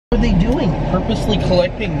What are they doing? Purposely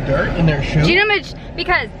collecting dirt in their shoes? Do you know much?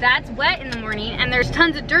 Because that's wet in the morning and there's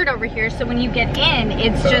tons of dirt over here, so when you get in,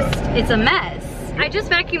 it's just, it's a mess. I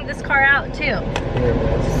just vacuumed this car out too.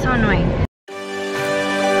 So annoying.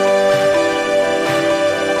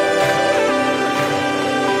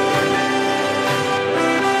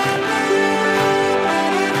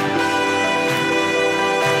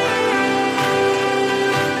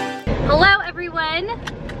 Hello everyone.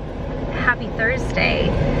 Happy Thursday.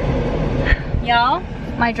 Y'all,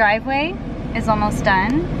 my driveway is almost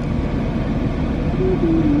done.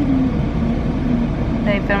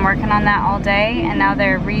 They've been working on that all day and now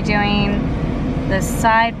they're redoing the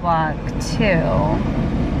sidewalk too.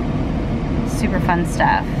 Super fun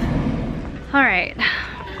stuff. All right,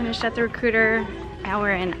 finished at the Recruiter. Now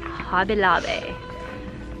we're in Hobby Lobby.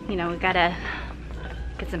 You know, we gotta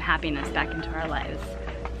get some happiness back into our lives.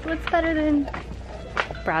 What's better than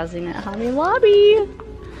browsing at Hobby Lobby?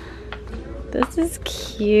 This is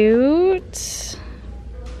cute.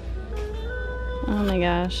 Oh my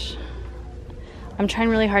gosh. I'm trying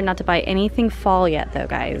really hard not to buy anything fall yet though,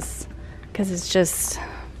 guys. Because it's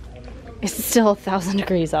still 1,000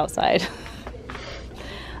 degrees outside.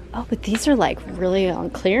 Oh, but these are like really on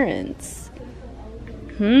clearance.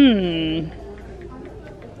 Let's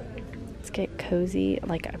get cozy.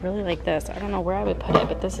 Like, I really like this. I don't know where I would put it,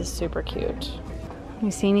 but this is super cute.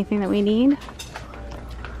 You see anything that we need?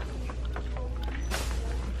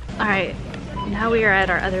 All right, now we are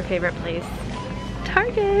at our other favorite place,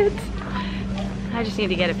 Target. I just need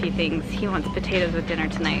to get a few things. He wants potatoes with dinner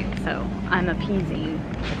tonight, so I'm appeasing.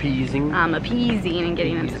 I'm appeasing and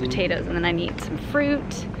getting him some potatoes, and then I need some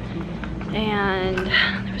fruit. And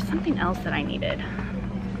there was something else that I needed.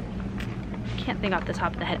 Can't think off the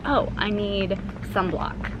top of the head. Oh, I need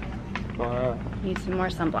sunblock. Need some more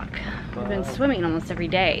sunblock. I've been swimming almost every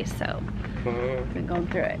day, so I've been going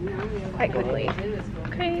through it quite quickly.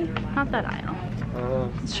 Okay, not that aisle.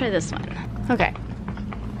 Let's try this one. Okay.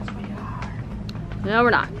 No,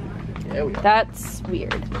 we're not. Yeah, we are. That's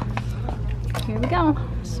weird. Here we go.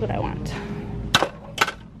 This is what I want.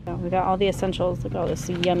 So we got all the essentials. Look at all this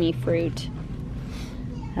yummy fruit.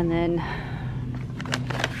 And then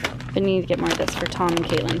I need to get more of this for Tom and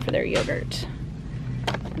Caitlin for their yogurt.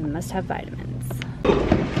 And we must have vitamins.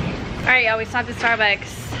 All right, y'all, we stopped at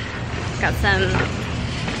Starbucks. Got some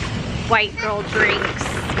white girl drinks.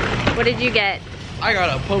 What did you get? I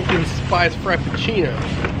got a pumpkin spice frappuccino.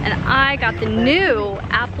 And I got the new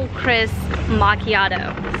apple crisp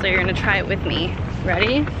macchiato. So you're gonna try it with me.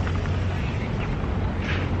 Ready?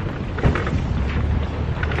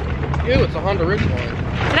 Ew, it's a Honda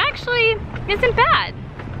Ridgeline. It actually isn't bad.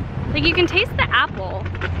 Like, you can taste the apple,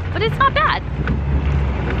 but it's not bad.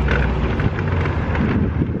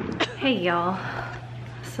 Hey y'all,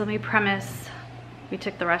 so let me premise, we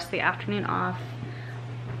took the rest of the afternoon off.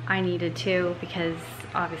 I needed to, because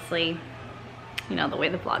obviously, you know, the way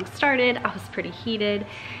the vlog started, I was pretty heated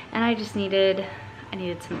and I needed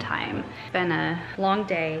some time. It's been a long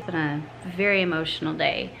day, it's been a very emotional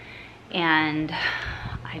day, and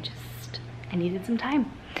I needed some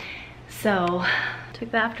time. So, took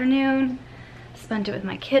the afternoon, spent it with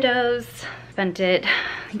my kiddos, spent it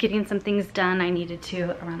getting some things done I needed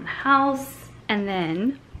to around the house, and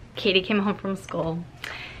then Katie came home from school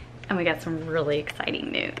and we got some really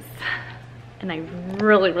exciting news. And I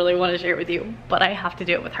really, really want to share it with you, but I have to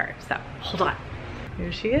do it with her, so hold on.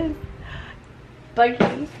 Here she is.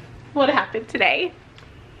 Bugsy, what happened today?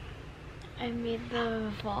 I made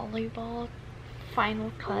the volleyball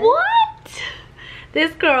final cut. What?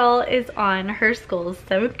 This girl is on her school's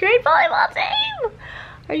 7th grade volleyball team.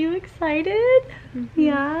 Are you excited?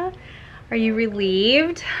 Yeah. Are you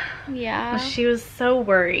relieved? Yeah. Well, she was so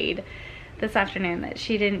worried this afternoon that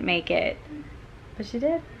she didn't make it, but she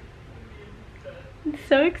did. It's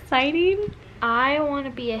so exciting. I want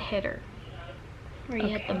to be a hitter. Where you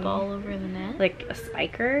hit the Okay. ball over the net. Like a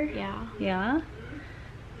spiker? Yeah. Yeah.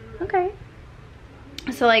 Okay.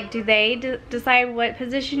 So like, do they decide what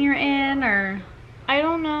position you're in, or? I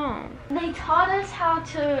don't know. They taught us how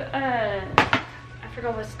to, I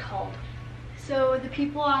forgot what it's called. So the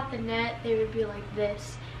people at the net, they would be like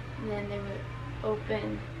this, and then they would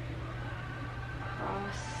open,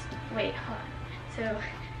 cross, wait, hold on. So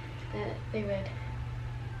they would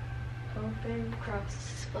open, cross,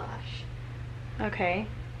 splash. Okay.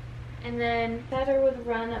 And then batter would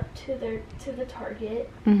run up to the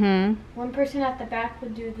target. Mm-hmm. One person at the back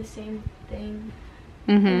would do the same thing.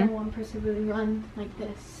 Mm-hmm. And then one person would run like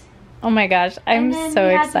this. Oh my gosh, I'm and then so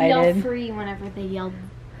we had excited. to yell free whenever they yelled,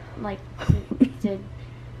 like, did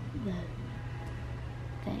the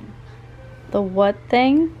thing. The what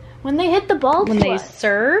thing? when they hit the ball When to they us.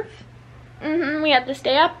 serve? We had to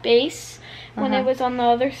stay at base when it was on the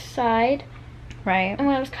other side. Right. And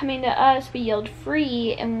when it was coming to us, we yelled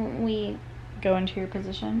free and we... Go into your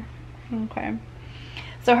position. Okay.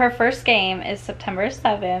 So her first game is September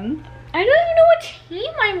 7th. I don't even know what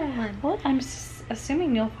team I'm on. Well, I'm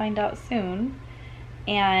assuming you'll find out soon.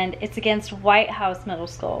 And it's against White House Middle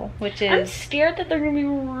School, which I'm is scared that they're going to be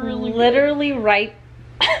really literally right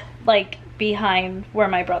like behind where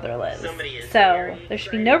my brother lives. So there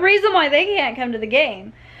should be no reason why they can't come to the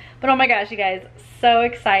game. But oh my gosh, you guys, so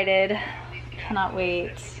excited. Cannot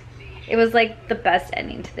wait. It was like the best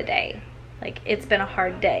ending to the day. Like, it's been a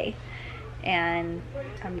hard day. And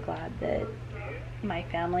I'm glad that my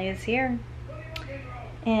family is here.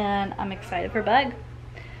 And I'm excited for Bug.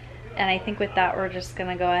 And I think with that, we're just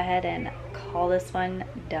gonna go ahead and call this one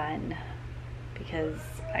done. Because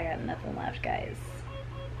I got nothing left, guys.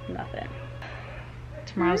 Nothing.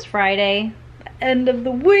 Tomorrow's Friday, the end of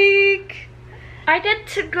the week. I get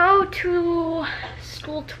to go to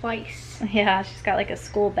school twice. Yeah, she's got like a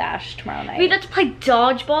school bash tomorrow night. We get to play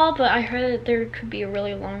dodgeball, but I heard that there could be a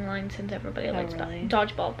really long line since everybody likes really?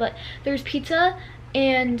 dodgeball. But there's pizza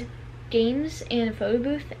and games and a photo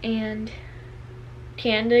booth and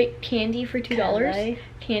candy for $2.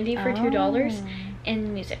 Candy for $2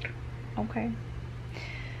 and music. Okay.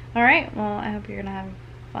 All right. Well, I hope you're gonna have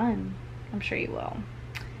fun. I'm sure you will.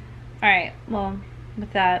 All right. Well,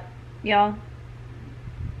 with that, y'all,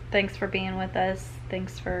 thanks for being with us.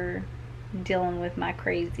 Thanks for dealing with my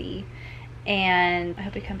crazy. And I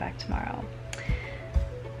hope you come back tomorrow.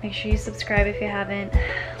 Make sure you subscribe if you haven't.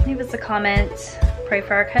 Leave us a comment. Pray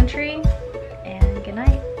for our country.